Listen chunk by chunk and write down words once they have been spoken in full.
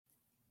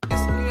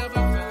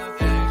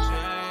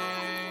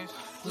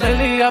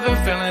Lately I've been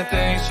feeling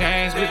things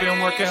change. We've been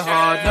working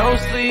hard, no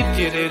sleep,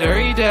 get it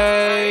every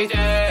day.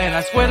 And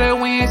I swear that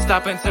we ain't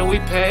stopping till we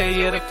pay.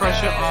 Yeah, the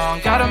pressure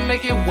on, gotta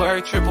make it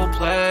work, triple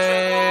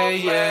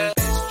play, yeah.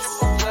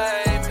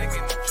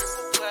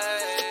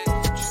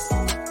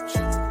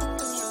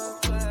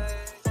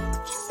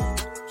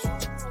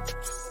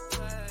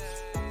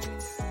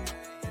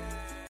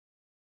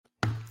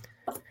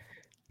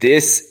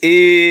 This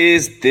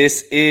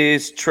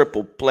is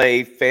Triple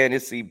Play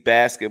Fantasy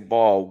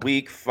Basketball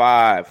Week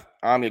 5.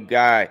 I'm your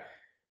guy,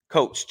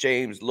 Coach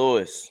James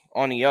Lewis.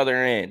 On the other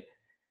end,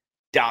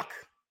 Doc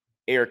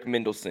Eric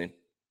Mendelson.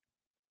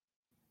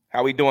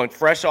 How we doing?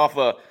 Fresh off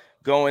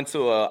going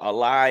to a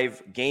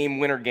live game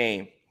winner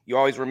game. You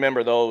always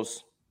remember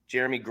those.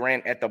 Jeremy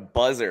Grant at the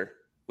buzzer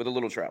with a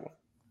little travel.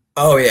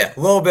 Oh, yeah. A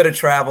little bit of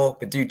travel,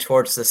 but dude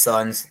torched the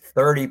Suns,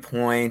 30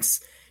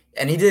 points.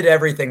 And he did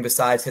everything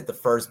besides hit the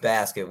first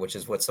basket, which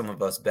is what some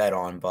of us bet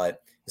on.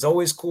 But it's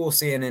always cool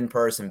seeing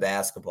in-person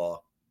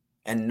basketball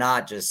and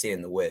not just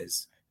seeing the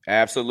whiz.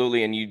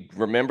 Absolutely. And you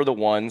remember the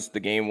ones,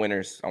 the game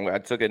winners. I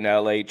took an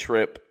LA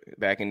trip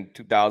back in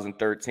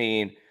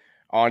 2013.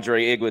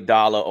 Andre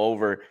Iguodala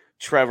over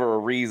Trevor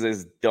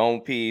Ariza's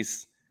dome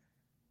piece.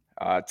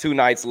 2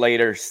 nights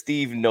later,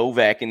 Steve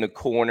Novak in the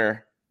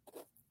corner.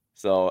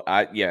 So,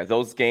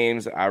 those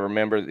games, I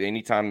remember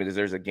anytime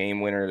there's a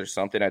game winner, there's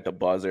something at the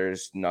buzzer.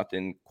 There's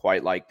nothing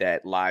quite like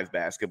that live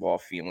basketball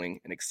feeling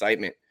and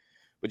excitement.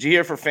 But you're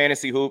here for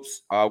Fantasy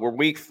Hoops. We're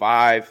week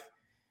 5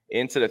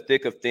 into the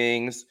thick of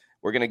things.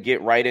 We're going to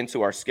get right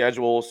into our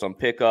schedule, some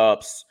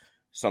pickups,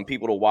 some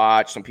people to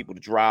watch, some people to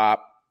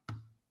drop.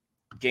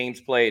 Games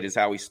played is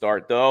how we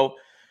start, though.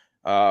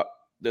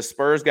 The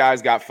Spurs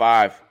guys got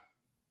 5.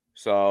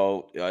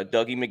 So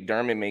Dougie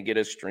McDermott may get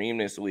a stream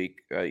this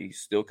week. He's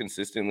still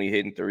consistently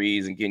hitting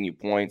threes and getting you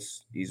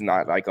points. He's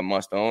not like a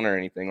must-own or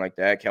anything like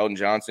that. Keldon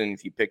Johnson,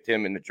 if you picked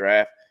him in the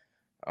draft,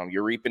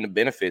 you're reaping the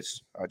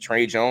benefits.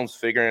 Trey Jones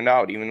figuring it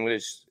out, even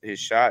with his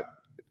shot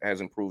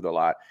has improved a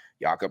lot.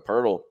 Jakob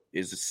Poeltl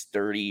is a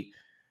sturdy,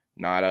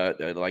 not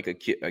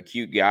a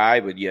cute guy,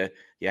 but you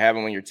have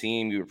him on your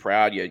team. You were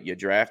proud. You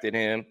drafted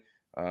him.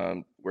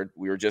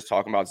 We were just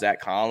talking about Zach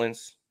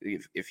Collins.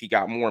 If he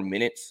got more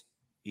minutes,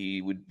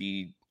 he would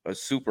be a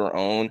super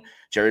own.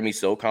 Jeremy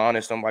Socon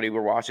is somebody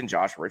we're watching.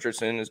 Josh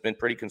Richardson has been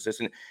pretty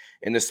consistent.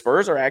 And the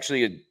Spurs are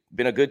actually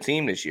been a good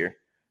team this year.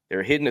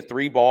 They're hitting the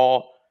 3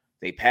 ball.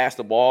 They pass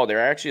the ball.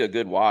 They're actually a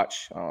good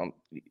watch.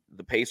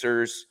 The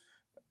Pacers,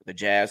 the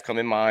Jazz come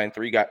in mind.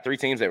 3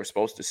 teams that were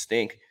supposed to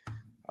stink.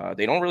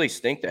 They don't really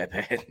stink that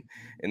bad.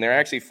 And they're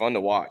actually fun to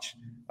watch.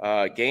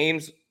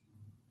 Games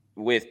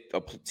with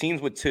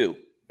teams with 2.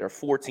 There are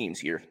 4 teams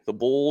here. The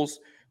Bulls,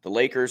 the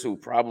Lakers, who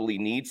probably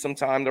need some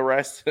time to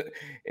rest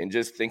and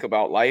just think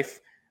about life,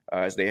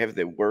 as they have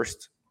the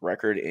worst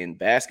record in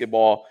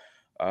basketball.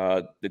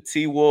 The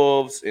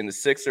T-Wolves and the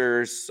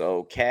Sixers,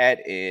 so Cat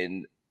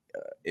and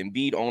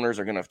Embiid owners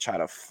are going to try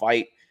to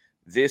fight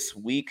this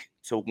week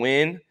to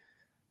win.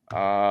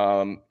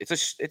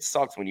 It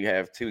sucks when you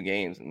have 2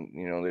 games and,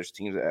 there's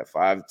teams that have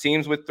 5.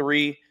 Teams with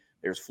 3,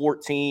 there's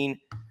 14,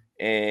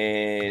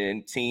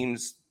 and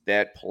teams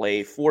that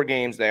play 4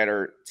 games that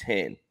are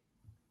 10.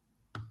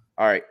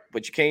 All right,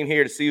 but you came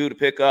here to see who to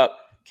pick up.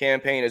 Cam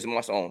Payne is a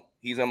must-own.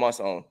 He's a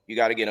must-own. You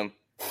got to get him.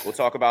 We'll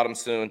talk about him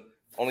soon.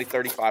 Only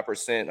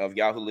 35% of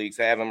Yahoo leagues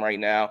have him right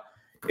now.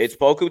 It's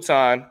Poku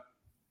time,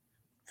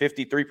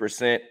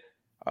 53%.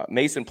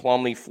 Mason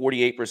Plumlee,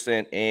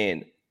 48%,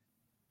 and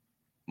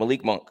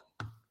Malik Monk.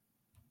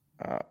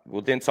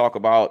 We'll then talk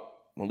about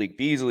Malik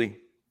Beasley,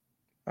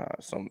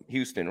 some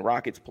Houston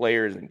Rockets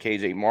players, and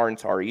KJ Martin,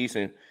 Tari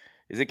Eason.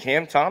 Is it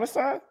Cam Thomas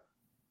time?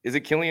 Is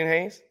it Killian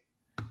Hayes?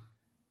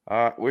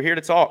 We're here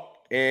to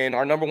talk, and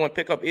our number 1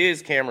 pickup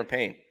is Cameron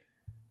Payne.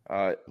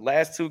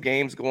 Last 2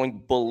 games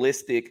going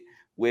ballistic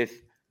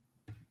with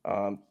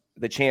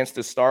the chance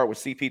to start with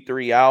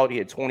CP3 out. He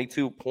had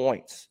 22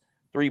 points,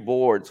 3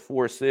 boards,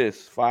 4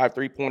 assists, 5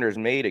 3-pointers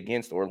made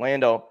against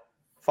Orlando.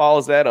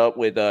 Follows that up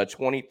with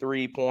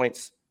 23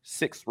 points,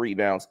 6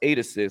 rebounds, 8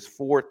 assists,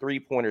 4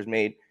 3-pointers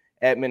made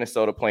at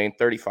Minnesota, playing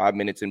 35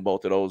 minutes in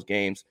both of those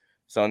games.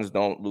 Suns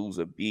don't lose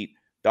a beat.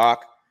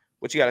 Doc,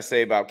 what you got to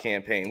say about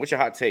Cam Payne? What's your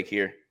hot take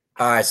here?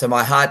 All right, so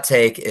my hot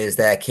take is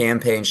that Cam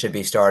Payne should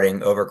be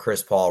starting over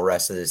Chris Paul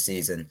rest of the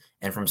season.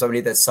 And from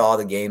somebody that saw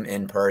the game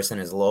in person,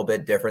 is a little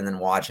bit different than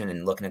watching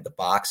and looking at the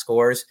box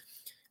scores.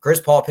 Chris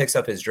Paul picks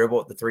up his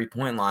dribble at the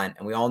 3-point line,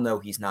 and we all know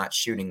he's not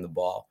shooting the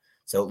ball.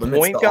 So it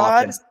limits the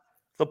offense.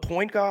 The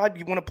point guard,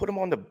 you want to put him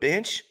on the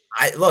bench?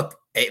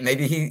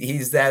 Maybe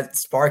he's that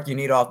spark you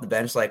need off the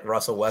bench like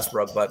Russell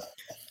Westbrook. But,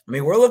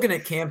 we're looking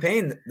at Cam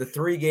Payne, the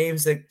 3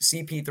 games that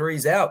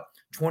CP3's out.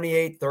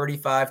 28,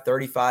 35,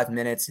 35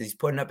 minutes. He's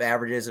putting up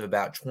averages of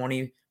about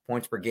 20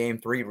 points per game,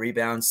 3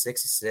 rebounds,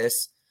 6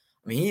 assists.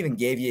 He even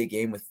gave you a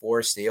game with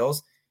 4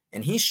 steals,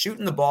 and he's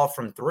shooting the ball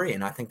from 3.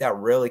 And I think that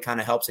really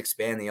kind of helps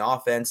expand the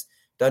offense.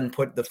 Doesn't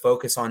put the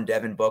focus on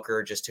Devin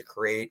Booker just to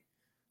create.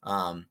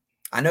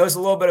 I know it's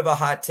a little bit of a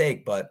hot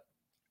take, but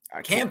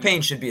Cam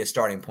Payne should be a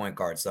starting point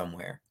guard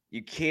somewhere.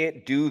 You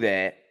can't do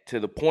that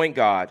to the point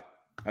guard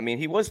I mean,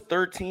 he was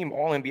third team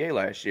All NBA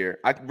last year.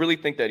 I really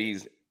think that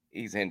he's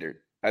hindered.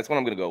 That's what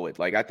I'm going to go with.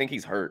 Like, I think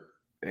he's hurt,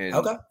 and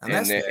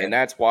and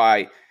that's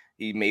why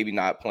he maybe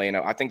not playing.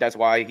 I think that's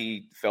why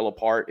he fell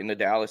apart in the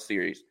Dallas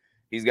series.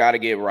 He's got to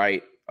get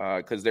right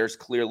because there's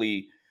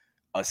clearly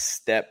a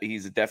step.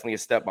 He's definitely a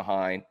step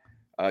behind.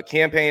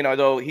 Campaign,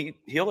 although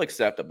he'll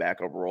accept a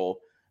backup role.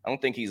 I don't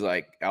think he's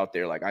like out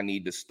there like I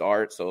need to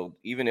start. So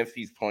even if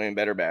he's playing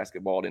better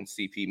basketball than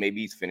CP,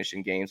 maybe he's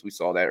finishing games. We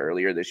saw that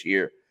earlier this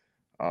year.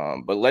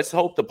 But let's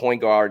hope the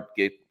point guard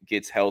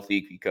gets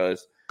healthy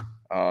because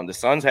the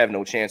Suns have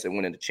no chance at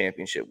winning the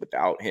championship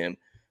without him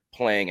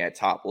playing at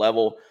top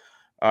level.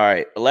 All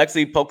right,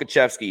 Alexei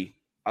Pokusevski.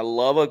 I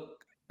love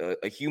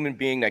a human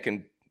being that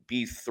can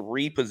be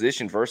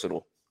 3-position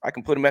versatile. I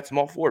can put him at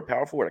small forward,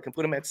 power forward. I can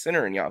put him at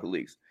center in Yahoo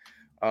leagues.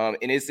 And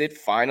is it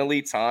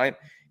finally time?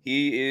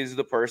 He is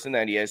the person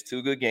that he has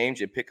 2 good games.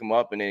 You pick him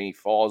up and then he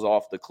falls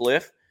off the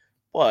cliff.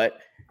 But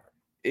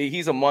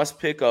he's a must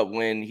pick up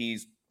when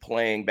he's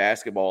playing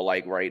basketball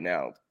like right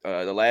now.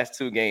 The last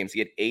 2 games, he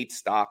had 8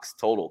 stocks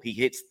total. He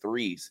hits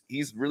threes.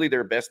 He's really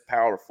their best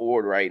power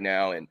forward right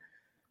now. And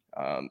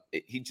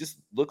he just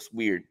looks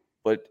weird,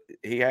 but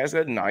he has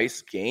a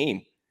nice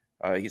game.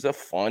 He's a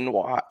fun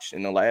watch.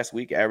 In the last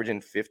week, averaging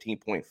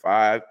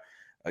 15.5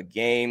 a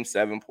game,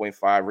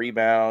 7.5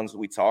 rebounds.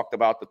 We talked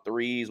about the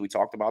threes. We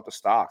talked about the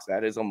stocks.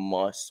 That is a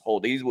must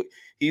hold.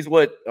 He's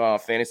what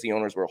fantasy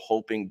owners were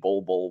hoping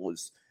Bol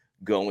was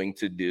going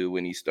to do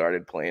when he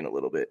started playing a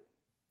little bit.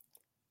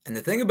 And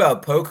the thing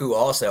about Poku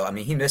also, I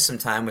mean, he missed some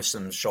time with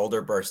some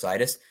shoulder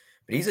bursitis,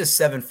 but he's a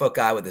 7-foot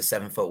guy with a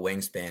 7-foot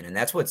wingspan. And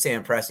that's what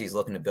Sam Presti is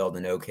looking to build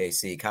in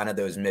OKC, kind of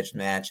those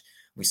mismatch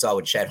we saw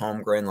with Chet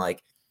Holmgren.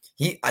 Like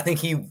I think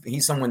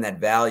he's someone that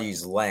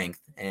values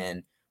length.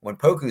 And when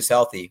Poku's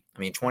healthy, I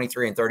mean,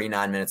 23 and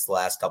 39 minutes the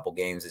last couple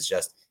games, it's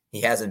just he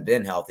hasn't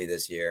been healthy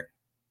this year.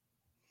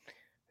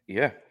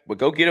 Yeah, but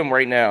go get him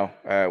right now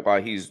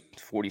while he's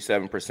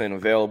 47%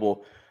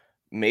 available.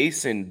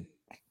 Mason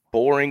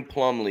Boring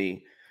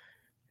Plumlee.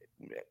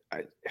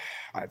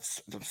 I'm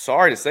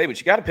sorry to say, but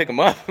you got to pick him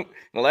up. In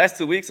the last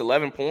 2 weeks,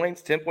 11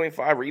 points,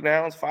 10.5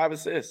 rebounds, 5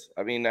 assists.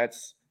 I mean,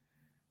 that's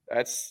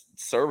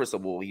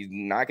serviceable. He's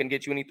not going to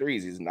get you any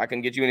threes. He's not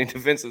going to get you any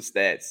defensive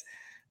stats.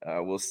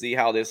 We'll see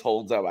how this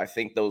holds up. I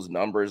think those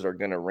numbers are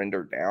going to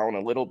render down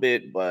a little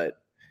bit,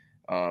 but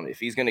if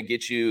he's going to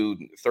get you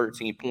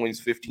 13 points,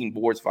 15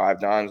 boards,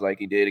 5 dimes like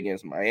he did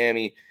against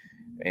Miami,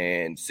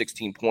 and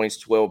 16 points,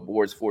 12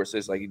 boards, 4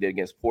 assists like he did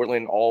against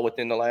Portland, all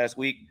within the last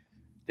week,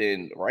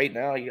 then right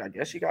now, I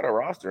guess you got to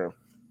roster him.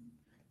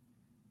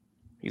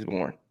 He's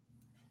boring.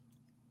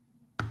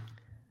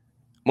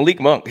 Malik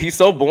Monk. He's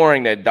so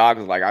boring that Doc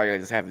is like, I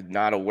just have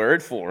not a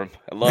word for him.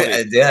 I love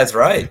it. Yeah, that's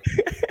right.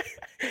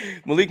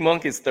 Malik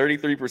Monk is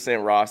 33%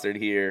 rostered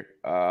here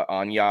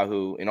on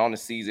Yahoo, and on the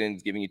season,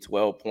 he's giving you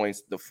 12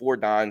 points. The 4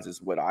 dimes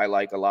is what I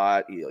like a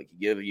lot. He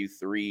give you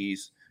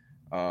threes,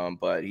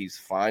 but he's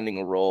finding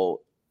a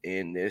role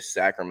in this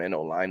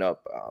Sacramento lineup.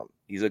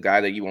 He's a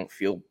guy that you won't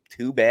feel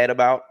too bad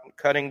about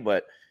cutting,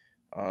 but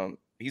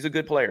he's a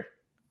good player.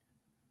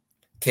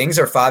 Kings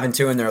are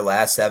 5-2 in their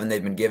last 7.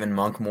 They've been giving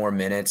Monk more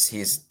minutes.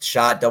 He's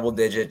shot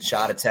double-digit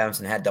shot attempts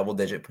and had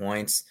double-digit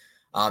points.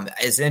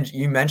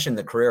 You mentioned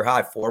the career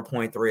high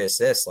 4.3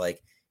 assists.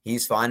 Like,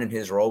 he's finding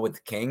his role with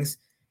the Kings.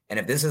 And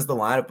if this is the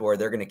lineup where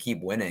they're going to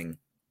keep winning,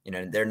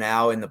 they're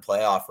now in the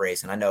playoff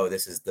race. And I know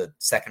this is the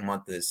second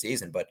month of the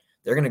season, but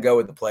they're going to go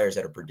with the players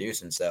that are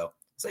producing. So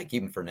it's like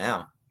keep them for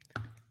now.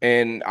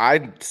 And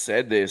I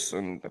said this,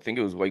 and I think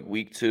it was like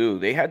week 2.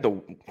 They had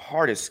the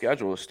hardest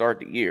schedule to start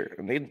the year,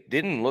 and they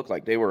didn't look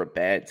like they were a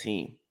bad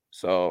team.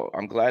 So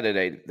I'm glad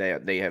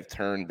that they have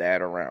turned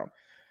that around.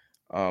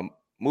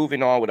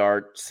 Moving on with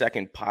our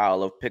second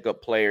pile of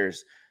pickup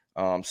players,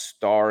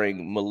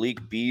 starring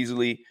Malik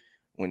Beasley.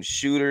 When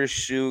shooters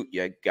shoot,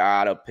 you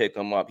gotta pick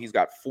him up. He's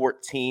got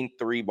 14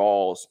 3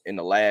 balls in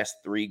the last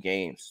 3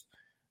 games,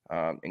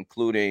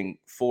 including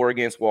 4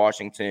 against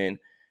Washington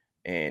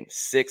and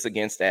 6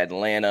 against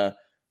Atlanta.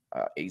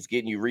 He's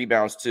getting you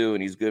rebounds too,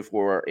 and he's good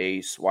for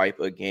a swipe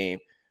a game.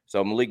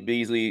 So Malik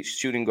Beasley,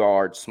 shooting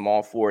guard,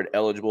 small forward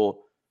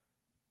eligible,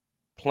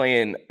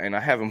 playing, and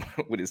I have him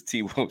with his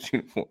T-Wolves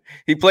uniform.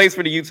 He plays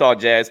for the Utah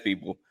Jazz,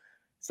 people.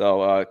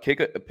 So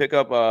pick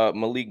up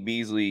Malik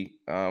Beasley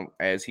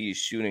as he's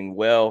shooting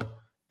well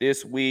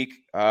this week.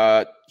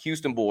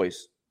 Houston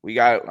boys,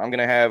 I'm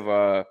gonna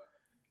have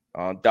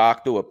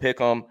Doc do a pick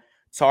 'em.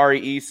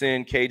 Tari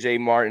Eason, KJ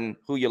Martin,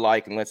 who you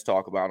like, and let's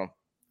talk about them.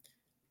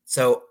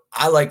 So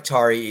I like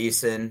Tari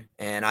Eason,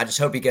 and I just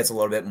hope he gets a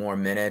little bit more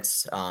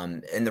minutes.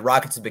 And the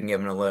Rockets have been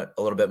given a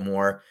little bit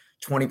more,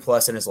 20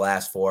 plus in his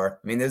last 4.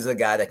 I mean, this is a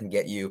guy that can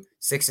get you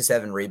 6 to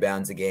 7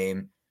 rebounds a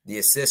game. The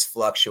assists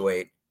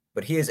fluctuate,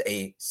 but he is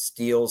a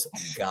steals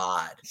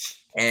god.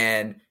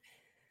 And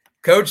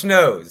Coach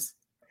knows.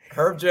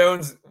 Herb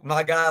Jones,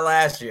 my guy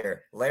last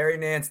year. Larry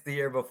Nance the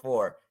year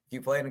before. If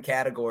you play in a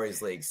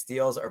categories league,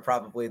 steals are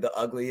probably the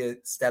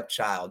ugliest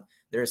stepchild.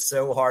 They're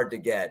so hard to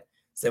get.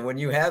 So when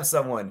you have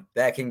someone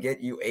that can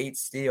get you 8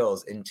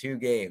 steals in 2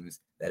 games,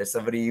 that is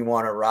somebody you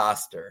want to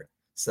roster.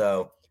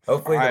 So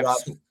hopefully the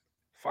Rockets.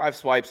 5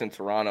 swipes in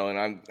Toronto,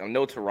 and I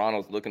know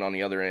Toronto's looking on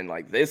the other end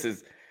like, this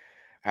is,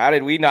 how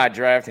did we not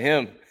draft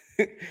him?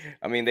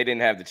 I mean, they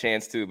didn't have the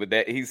chance to, but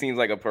that he seems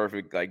like a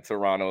perfect, like,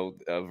 Toronto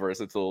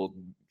versatile,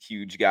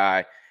 huge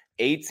guy.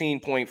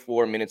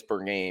 18.4 minutes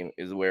per game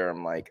is where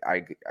I'm like,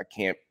 I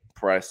can't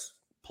press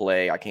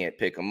play. I can't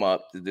pick him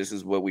up. This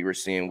is what we were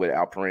seeing with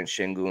Alperen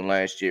Şengün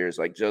last year. It's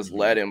like, just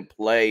let him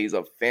play. He's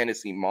a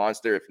fantasy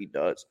monster if he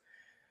does.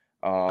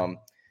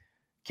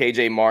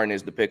 KJ Martin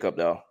is the pickup,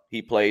 though.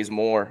 He plays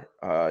more.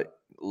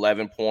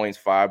 11 points,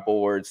 5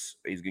 boards.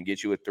 He's going to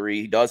get you a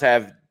 3. He does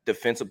have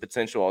defensive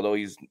potential, although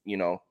he's,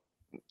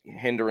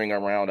 hindering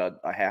around a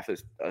half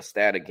a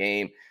stat a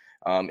game.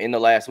 In the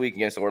last week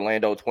against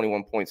Orlando,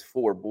 21 points,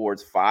 4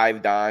 boards,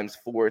 5 dimes,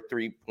 4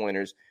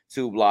 3-pointers,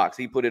 2 blocks.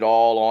 He put it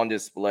all on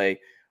display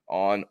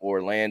on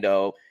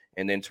Orlando.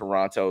 And then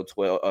Toronto,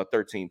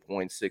 13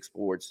 points, 6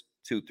 boards,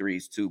 2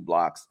 threes, 2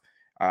 blocks.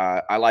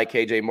 I like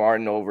KJ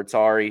Martin over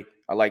Tari.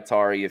 I like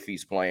Tari if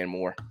he's playing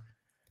more.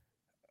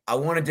 I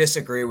want to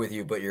disagree with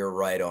you, but you're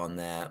right on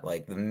that.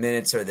 Like, the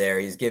minutes are there.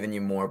 He's giving you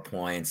more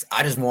points.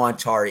 I just want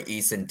Tari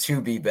Eason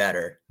to be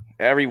better.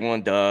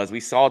 Everyone does.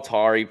 We saw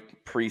Tari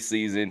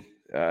preseason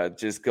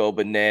just go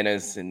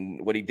bananas,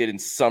 and what he did in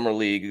summer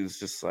league is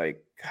just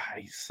like, God,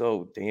 he's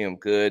so damn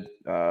good.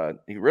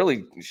 He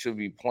really should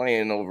be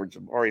playing over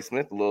Jabari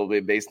Smith a little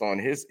bit based on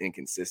his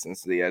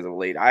inconsistency as of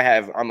late.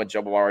 I'm a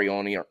Jabari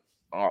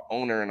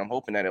owner, and I'm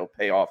hoping that it'll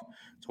pay off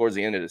towards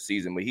the end of the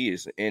season, but he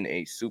is in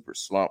a super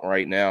slump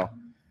right now.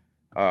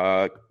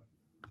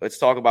 Let's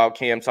talk about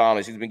Cam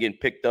Thomas. He's been getting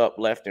picked up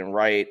left and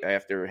right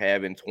after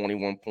having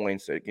 21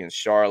 points against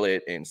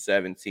Charlotte and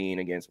 17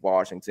 against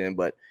Washington.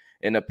 But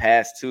in the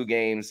past 2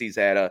 games, he's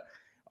had a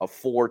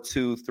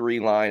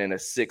 4-2-3 line and a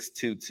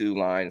 6-2-2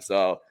 line.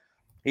 So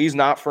he's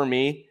not for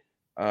me.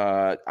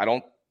 I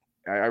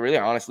really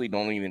honestly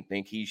don't even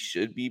think he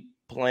should be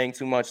playing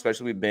too much,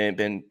 especially with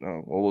Ben.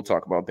 We'll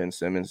talk about Ben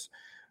Simmons.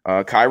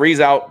 Kyrie's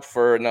out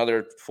for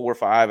another 4 or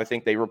 5. I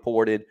think they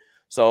reported.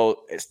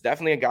 So it's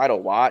definitely a guy to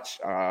watch.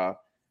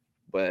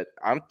 But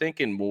I'm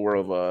thinking more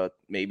of a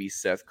maybe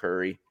Seth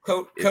Curry.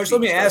 Coach,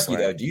 let me ask you,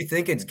 though. Do you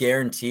think it's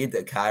guaranteed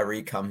that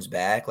Kyrie comes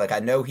back? Like, I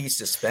know he's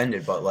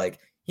suspended, but, like,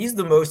 he's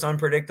the most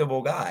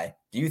unpredictable guy.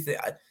 Do you think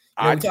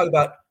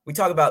we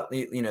talk about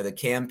the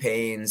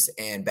campaigns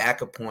and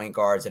backup point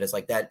guards, and it's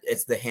like that.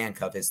 It's the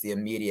handcuff. It's the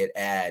immediate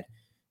ad,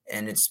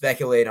 and it's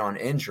speculate on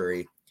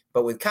injury.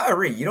 But with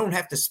Kyrie, you don't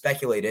have to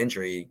speculate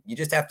injury. You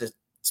just have to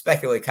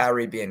speculate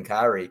Kyrie being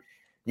Kyrie.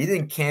 Do you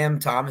think Cam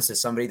Thomas is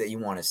somebody that you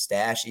want to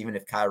stash even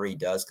if Kyrie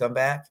does come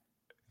back?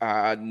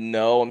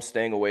 No, I'm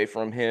staying away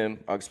from him,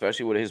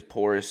 especially with his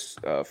porous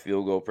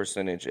field goal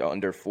percentage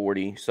under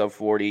 40, sub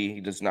 40. He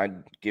does not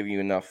give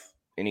you enough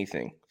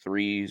anything.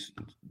 Threes,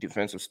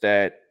 defensive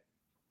stat,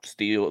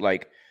 steal.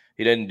 Like,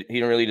 he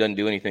really doesn't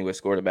do anything but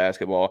score the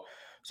basketball.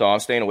 So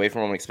I'm staying away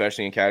from him,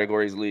 especially in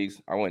categories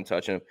leagues. I wouldn't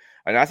touch him.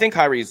 And I think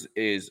Kyrie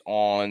is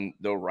on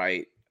the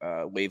right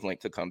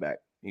wavelength to come back.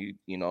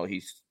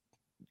 He's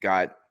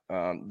got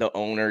the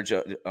owner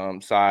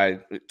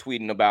side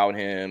tweeting about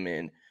him,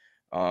 and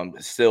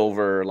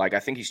Silver. Like, I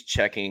think he's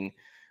checking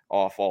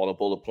off all the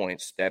bullet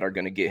points that are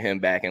going to get him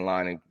back in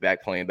line and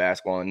back playing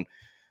basketball. And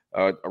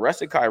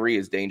arrested Kyrie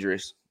is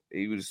dangerous.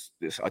 He was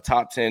a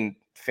top 10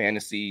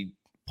 fantasy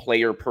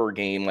player per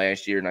game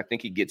last year, and I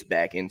think he gets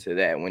back into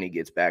that when he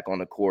gets back on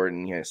the court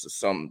and he has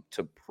something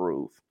to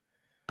prove.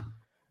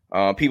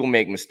 People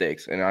make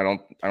mistakes, and I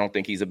don't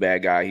think he's a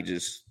bad guy.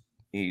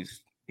 He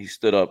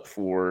stood up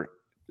for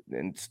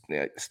and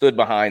stood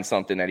behind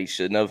something that he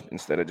shouldn't have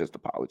instead of just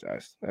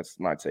apologized. That's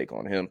my take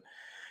on him.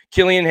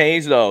 Killian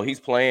Hayes, though, he's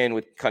playing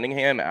with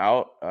Cunningham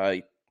out.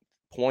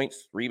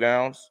 Points,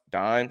 rebounds,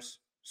 dimes,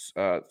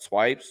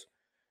 swipes,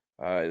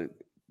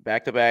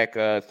 back-to-back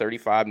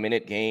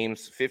 35-minute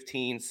games,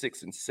 15,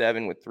 6, and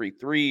 7 with 3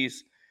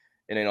 threes,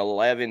 and then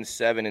 11,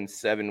 7, and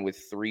 7 with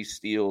 3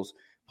 steals,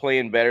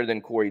 playing better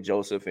than Corey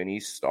Joseph, and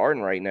he's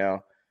starting right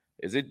now.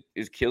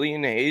 Is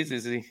Killian Hayes,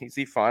 is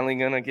he finally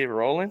going to get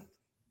rolling,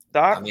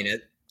 Doc? I mean,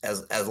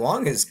 as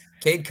long as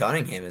Cade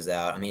Cunningham is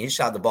out, I mean, he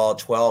shot the ball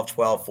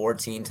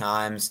 14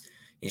 times.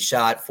 He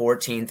shot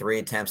 14 3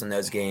 attempts in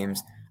those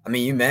games. I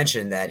mean, you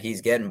mentioned that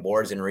he's getting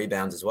boards and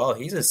rebounds as well.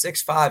 He's a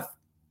 6'5"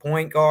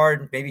 point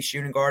guard, maybe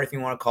shooting guard if you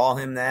want to call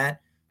him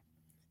that.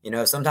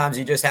 Sometimes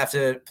you just have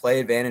to play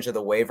advantage of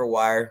the waiver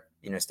wire,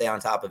 stay on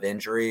top of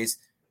injuries.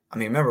 I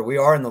mean, remember, we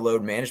are in the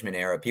load management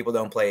era. People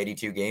don't play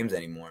 82 games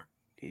anymore.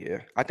 Yeah,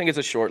 I think it's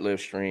a short-lived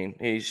stream.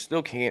 He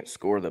still can't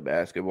score the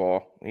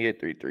basketball. He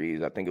hit 3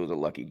 threes. I think it was a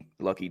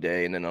lucky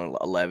day, and then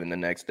 11 the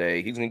next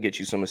day. He's going to get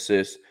you some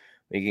assists.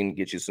 He can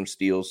get you some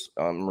steals,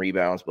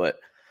 rebounds. But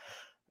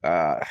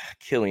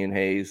Killian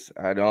Hayes,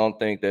 I don't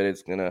think that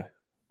it's going to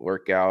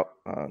work out.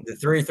 The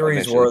 3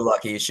 threes were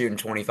lucky. He's shooting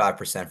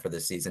 25% for the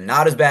season.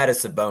 Not as bad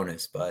as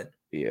Sabonis, but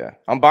yeah,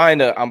 I'm buying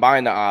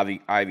the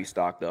Ivy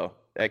stock though.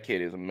 That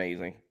kid is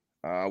amazing.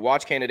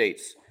 Watch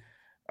candidates.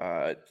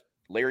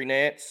 Larry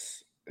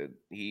Nance.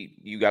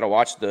 You got to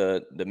watch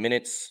the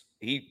minutes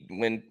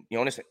when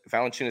Jonas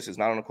Valanciunas is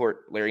not on the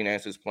court, Larry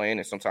Nance is playing,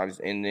 and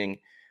sometimes ending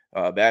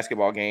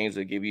basketball games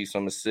to give you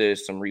some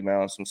assists, some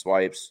rebounds, some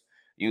swipes.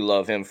 You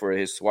love him for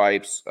his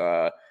swipes.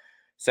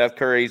 Seth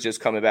Curry's just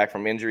coming back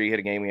from injury. He had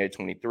a game, he had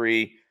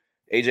 23.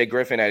 AJ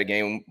Griffin had a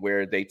game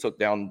where they took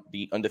down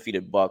the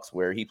undefeated Bucks,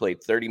 where he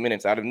played 30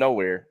 minutes out of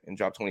nowhere and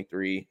dropped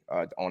 23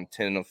 on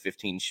 10 of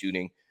 15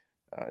 shooting.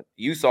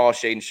 You saw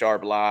Shaedon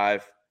Sharpe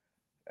live,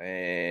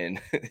 and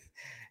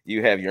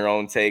you have your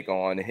own take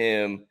on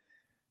him.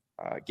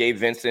 Gabe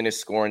Vincent is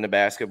scoring the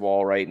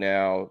basketball right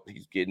now.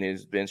 He's getting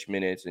his bench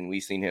minutes, and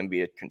we've seen him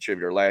be a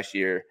contributor last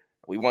year.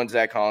 We want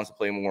Zach Collins to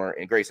play more,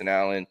 and Grayson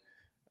Allen,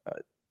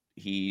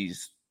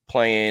 he's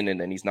playing, and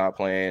then he's not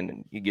playing,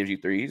 and he gives you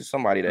three. He's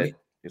somebody that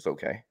is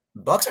okay.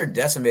 Bucks are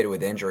decimated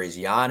with injuries.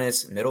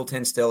 Giannis,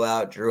 Middleton still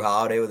out, Drew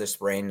Holiday with a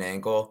sprained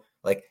ankle.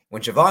 Like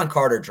when Javon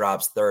Carter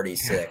drops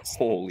 36,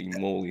 holy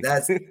moly,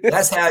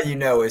 that's how you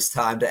know it's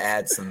time to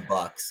add some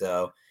Bucks.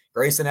 So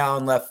Grayson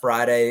Allen left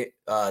Friday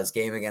his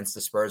game against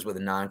the Spurs with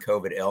a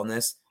non-COVID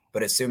illness,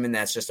 but assuming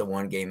that's just a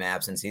one-game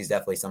absence, he's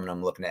definitely someone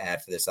I'm looking to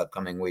add for this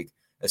upcoming week,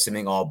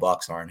 assuming all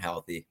Bucks aren't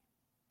healthy.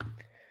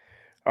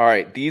 All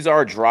right, these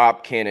are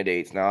drop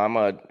candidates. Now, I'm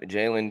a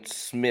Jalen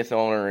Smith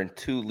owner in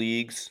 2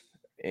 leagues,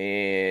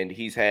 and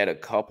he's had a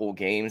couple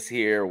games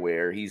here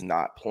where he's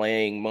not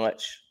playing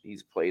much.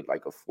 He's played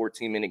like a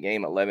 14-minute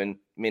game,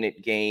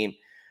 11-minute game.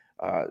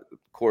 Of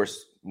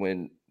course,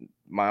 when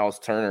Miles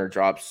Turner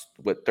drops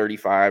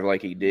 35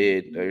 like he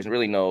did, there's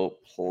really no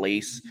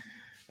place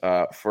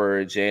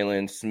for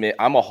Jalen Smith.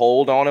 I'm a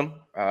hold on him.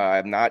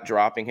 I'm not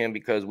dropping him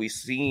because we've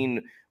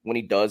seen when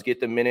he does get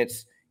the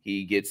minutes,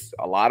 he gets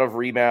a lot of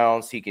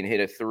rebounds. He can hit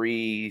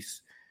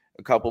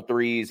a couple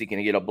threes. He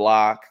can get a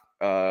block.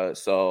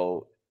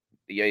 So,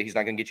 yeah, he's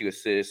not going to get you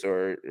assists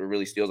or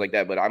really steals like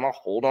that. But I'm a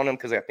hold on him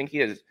because I think he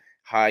has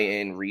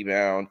high-end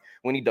rebound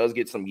when he does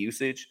get some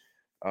usage.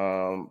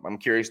 I'm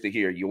curious to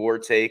hear your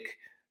take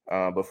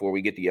before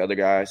we get the other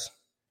guys.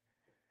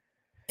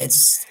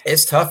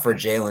 It's tough for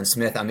Jalen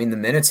Smith. I mean, the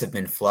minutes have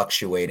been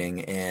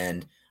fluctuating,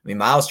 and I mean,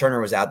 Miles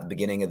Turner was out at the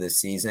beginning of the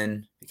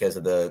season because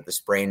of the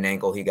sprained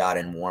ankle he got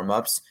in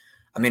warmups.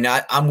 I mean,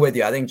 I'm with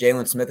you. I think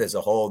Jalen Smith as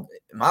a whole,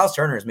 Miles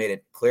Turner has made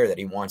it clear that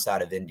he wants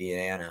out of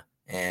Indiana,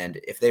 and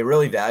if they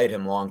really valued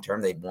him long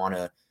term, they'd want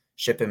to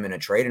ship him in a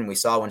trade. And we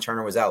saw when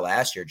Turner was out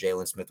last year,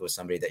 Jalen Smith was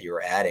somebody that you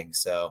were adding.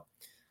 So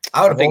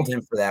I would hold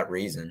him for that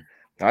reason.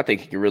 I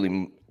think he can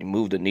really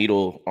move the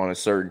needle on a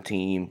certain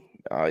team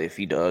if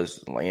he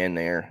does land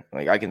there.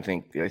 Like I can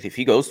think if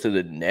he goes to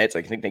the Nets,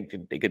 I think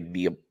they could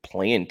be a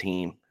playing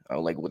team.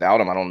 Like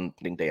without him, I don't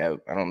think they have.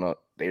 I don't know.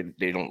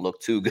 They don't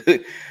look too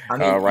good. I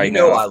mean, right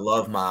now. I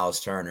love Miles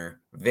Turner.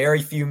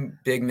 Very few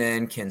big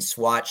men can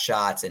swat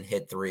shots and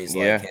hit threes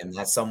like him.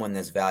 That's someone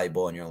that's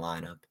valuable in your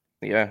lineup.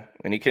 Yeah,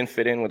 and he can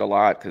fit in with a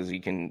lot because he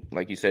can,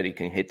 like you said, he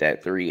can hit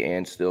that three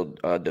and still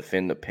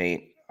defend the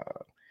paint.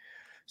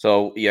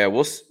 So yeah,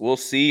 we'll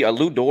see.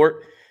 Lou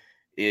Dort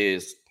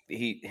is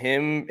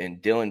him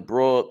and Dylan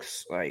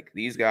Brooks. Like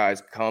these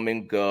guys come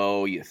and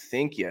go. You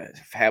think you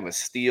have a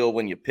steal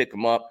when you pick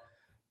them up,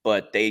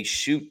 but they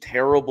shoot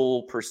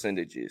terrible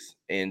percentages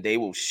and they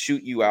will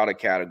shoot you out of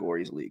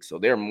categories league. So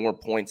they're more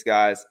points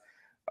guys.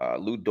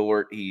 Lou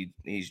Dort,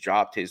 he's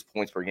dropped his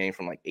points per game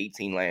from like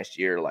 18 last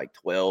year to like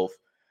 12.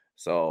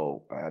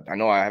 So I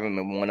know I have him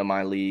in one of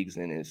my leagues,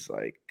 and it's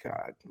like,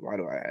 God, why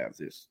do I have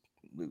this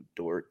Lou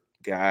Dort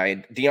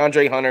guy?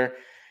 DeAndre Hunter,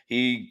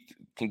 he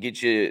can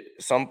get you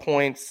some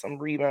points, some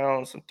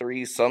rebounds, some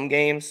threes, some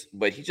games,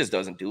 but he just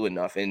doesn't do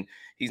enough. And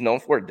he's known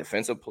for a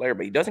defensive player,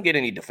 but he doesn't get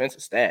any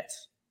defensive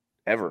stats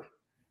ever.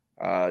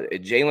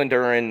 Jalen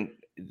Duren,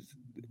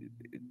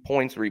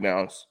 points,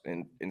 rebounds,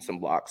 and some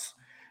blocks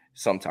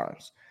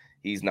sometimes.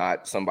 He's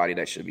not somebody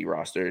that should be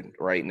rostered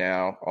right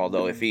now.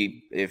 Although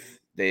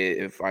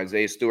if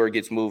Isaiah Stewart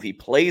gets moved, he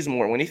plays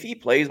more. If he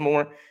plays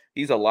more,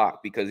 he's a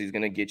lock because he's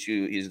going to get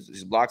you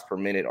his blocks per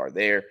minute are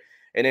there.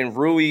 And then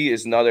Rui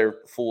is another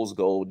fool's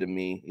gold to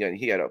me. You know,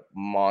 he had a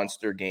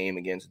monster game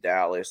against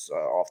Dallas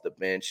off the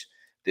bench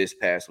this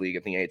past week.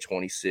 I think he had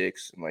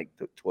 26 and like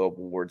 12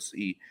 awards.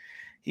 He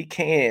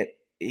can't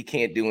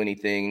do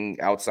anything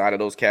outside of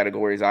those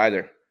categories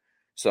either.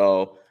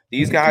 So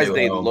these guys,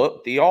 they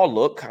all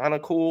look kind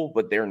of cool,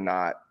 but they're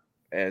not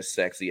as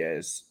sexy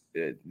as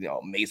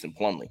Mason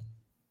Plumlee.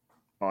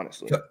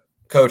 Honestly,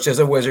 Coach, as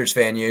a Wizards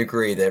fan, you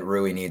agree that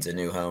Rui needs a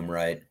new home,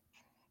 right?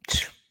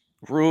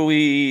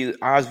 Rui,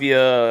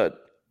 Osvia,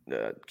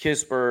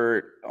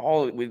 Kispert,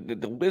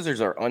 the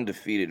Wizards are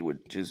undefeated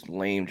with just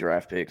lame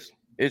draft picks.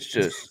 It's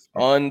just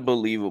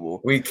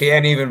unbelievable. We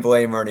can't even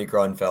blame Ernie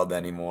Grunfeld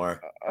anymore.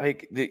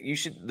 Like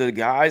the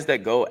guys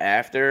that go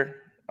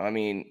after. I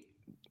mean,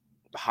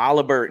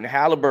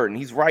 Halliburton,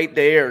 he's right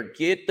there.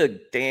 Get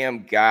the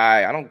damn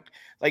guy.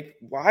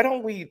 Why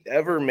don't we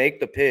ever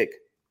make the pick?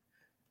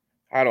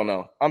 I don't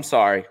know. I'm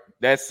sorry.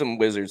 That's some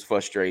Wizards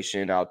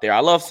frustration out there. I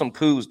love some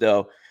Kuz,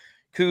 though.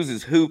 Kuz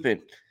is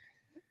hooping.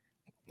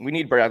 We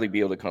need Bradley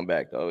Beal to come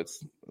back, though.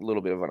 It's a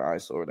little bit of an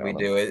eyesore. We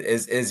do.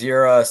 Is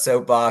your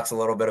soapbox a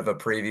little bit of a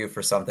preview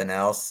for something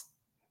else?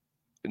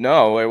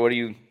 No, what are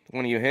you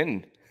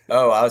hitting?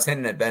 Oh, I was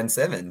hitting at Ben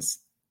Simmons.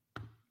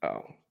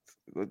 Oh,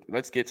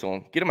 let's get to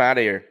him. Get him out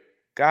of here.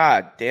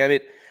 God damn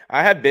it.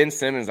 I had Ben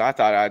Simmons. I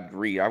thought I'd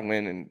read. I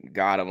went and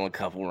got him a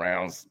couple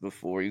rounds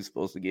before he was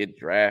supposed to get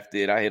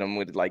drafted. I hit him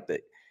with like the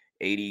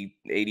 80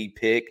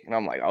 pick. And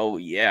I'm like, oh,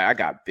 yeah, I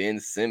got Ben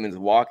Simmons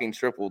walking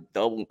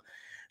triple-double.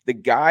 The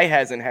guy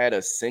hasn't had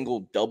a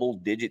single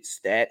double-digit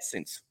stat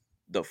since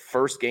the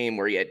first game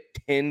where he had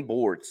 10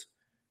 boards.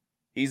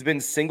 He's been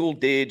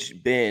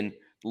single-digit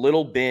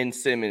little Ben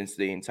Simmons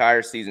the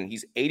entire season.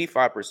 He's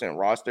 85%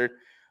 rostered.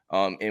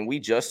 And we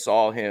just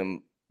saw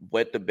him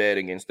wet the bed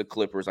against the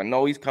Clippers. I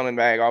know he's coming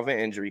back off an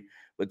injury,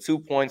 but 2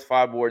 points,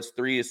 5 boards,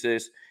 3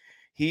 assists.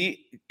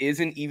 He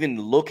isn't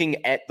even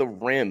looking at the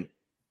rim.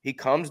 He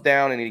comes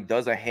down and he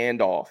does a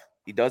handoff.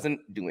 He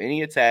doesn't do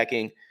any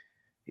attacking.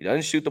 He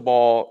doesn't shoot the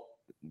ball.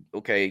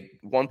 Okay,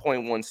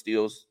 1.1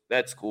 steals.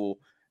 That's cool.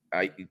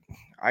 I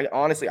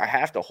honestly, I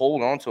have to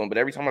hold on to him, but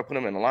every time I put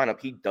him in the lineup,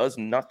 he does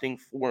nothing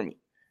for me.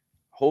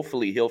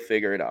 Hopefully, he'll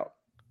figure it out.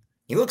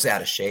 He looks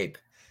out of shape.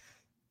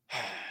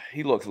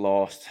 He looks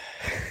lost.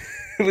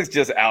 He looks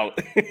just out.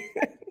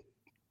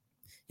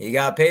 He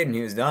got paid and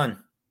he was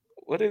done.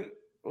 What do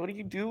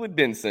you do with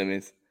Ben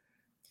Simmons?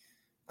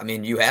 I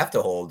mean, you have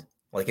to hold.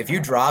 Like if you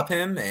drop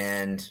him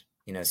and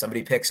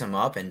somebody picks him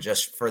up and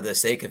just for the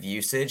sake of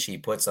usage, he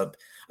puts up.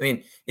 I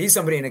mean, he's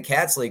somebody in a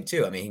Cats league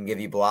too. I mean, he can give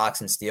you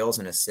blocks and steals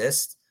and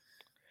assists.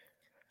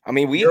 I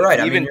mean, you're right.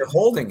 I mean, you're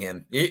holding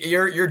him.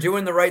 You're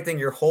doing the right thing.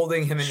 You're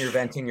holding him and you're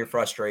venting your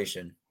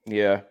frustration.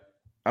 Yeah.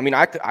 I mean,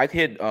 I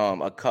hit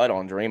a cut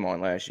on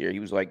Draymond last year. He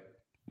was like,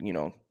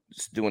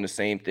 just doing the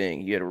same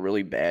thing. He had a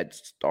really bad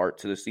start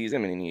to the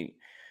season, and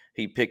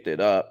he picked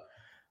it up.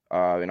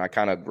 And I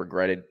kind of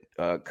regretted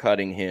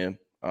cutting him.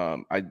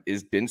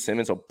 Is Ben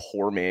Simmons a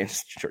poor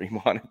man's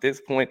Draymond at this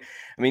point?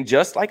 I mean,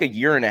 just like a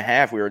year and a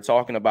half, we were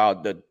talking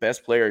about the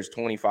best players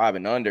 25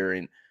 and under,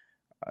 and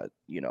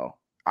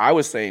I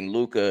was saying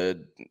Luka,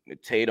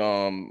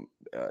 Tatum,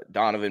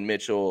 Donovan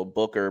Mitchell,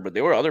 Booker, but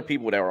there were other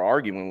people that were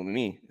arguing with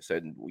me.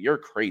 Said, well, you're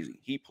crazy.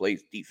 He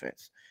plays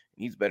defense.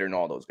 He's better than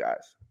all those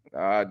guys.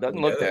 It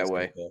doesn't look that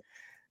way.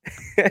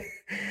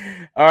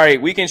 All right,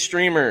 weekend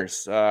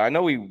streamers. I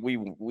know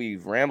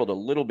we've rambled a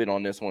little bit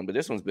on this one, but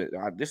this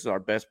is our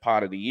best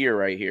pot of the year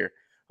right here.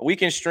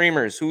 Weekend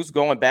streamers. Who's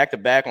going back to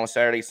back on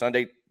Saturday,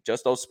 Sunday?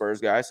 Just those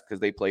Spurs guys because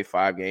they play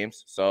 5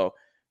 games. So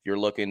if you're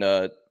looking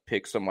to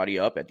pick somebody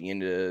up at the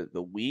end of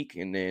the week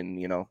and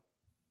then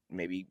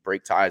maybe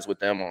break ties with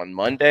them on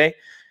Monday.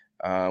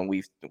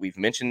 We've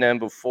mentioned them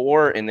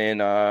before, and then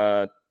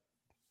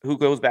who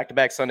goes back to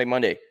back Sunday,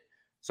 Monday?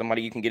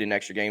 Somebody you can get an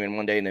extra game in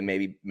one day and then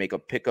maybe make a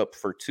pickup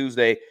for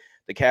Tuesday.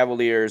 The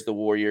Cavaliers, the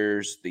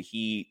Warriors, the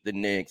Heat, the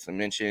Knicks. I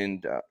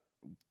mentioned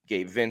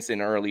Gabe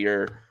Vincent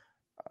earlier.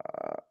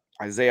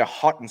 Isaiah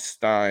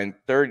Hartenstein,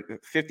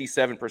 57%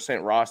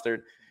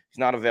 rostered. He's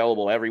not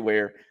available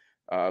everywhere.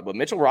 But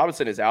Mitchell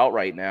Robinson is out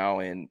right now,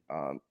 and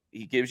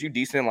he gives you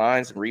decent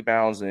lines and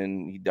rebounds,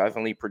 and he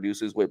definitely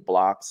produces with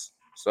blocks.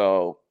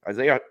 So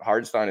Isaiah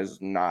Hartenstein is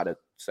not a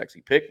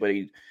sexy pick, but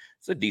he's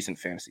a decent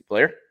fantasy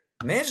player.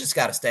 Man's just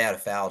got to stay out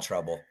of foul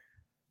trouble.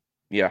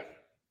 Yeah.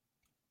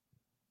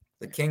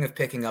 The king of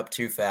picking up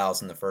 2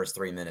 fouls in the first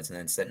 3 minutes and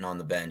then sitting on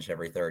the bench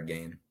every third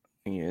game.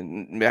 Yeah,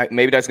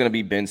 maybe that's going to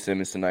be Ben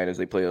Simmons tonight as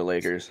they play the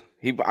Lakers.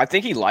 I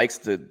think he likes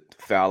to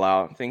foul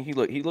out. I think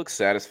he looks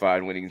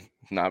satisfied when he's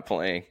not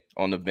playing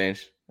on the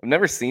bench. I've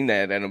never seen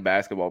that in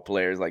basketball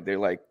players. Like they're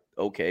like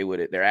okay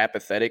with it. They're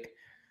apathetic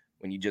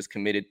when you just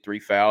committed 3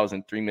 fouls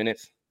in 3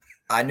 minutes.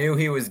 I knew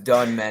he was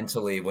done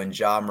mentally when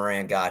Ja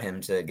Morant got him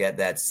to get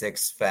that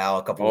 6th foul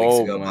a couple weeks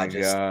ago by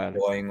just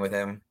toying with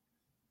him.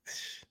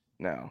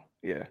 No,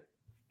 yeah.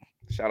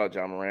 Shout out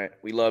Ja Morant.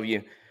 We love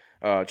you.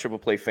 Triple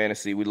Play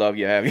Fantasy. We love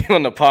you. Have you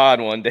on the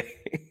pod one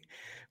day.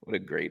 What a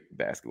great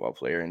basketball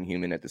player and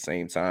human at the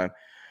same time.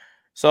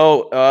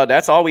 So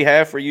that's all we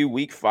have for you,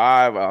 week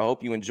 5. I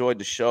hope you enjoyed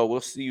the show.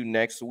 We'll see you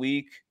next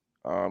week.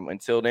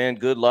 Until then,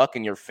 good luck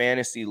in your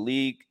fantasy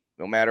league.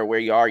 No matter where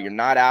you are, you're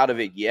not out of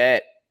it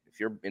yet. If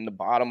you're in the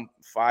bottom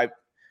 5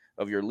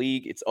 of your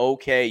league, it's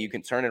okay. You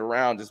can turn it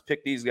around. Just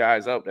pick these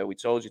guys up that we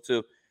told you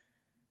to.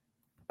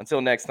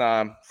 Until next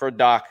time, for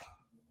Doc,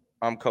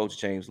 I'm Coach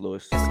James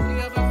Lewis.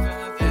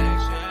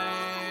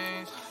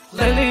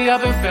 Lately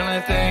I've been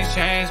feeling things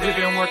change. We've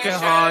been working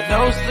hard,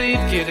 no sleep,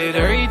 get it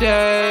every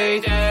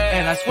day.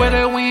 And I swear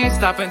that we ain't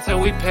stopping till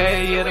we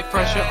pay. Yeah, the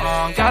pressure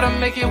on, gotta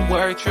make it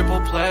work,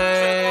 triple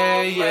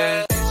play,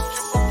 yeah.